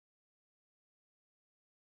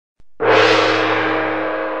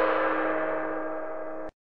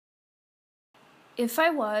if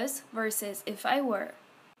I was versus if I were.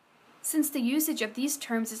 Since the usage of these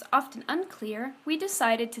terms is often unclear, we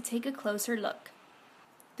decided to take a closer look.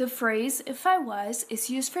 The phrase if I was is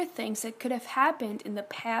used for things that could have happened in the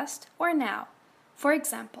past or now. For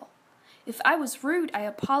example, if I was rude, I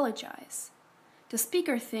apologize. The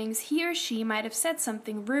speaker thinks he or she might have said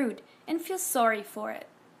something rude and feels sorry for it.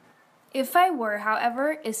 If I were,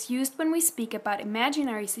 however, is used when we speak about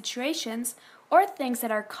imaginary situations or things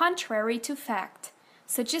that are contrary to fact,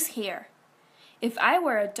 such as here. If I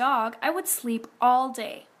were a dog, I would sleep all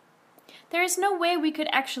day. There is no way we could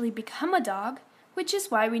actually become a dog, which is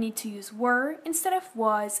why we need to use were instead of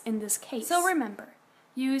was in this case. So remember,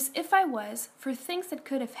 use if I was for things that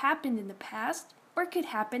could have happened in the past or could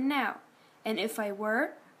happen now, and if I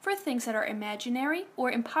were for things that are imaginary or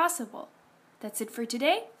impossible. That's it for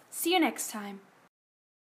today. See you next time.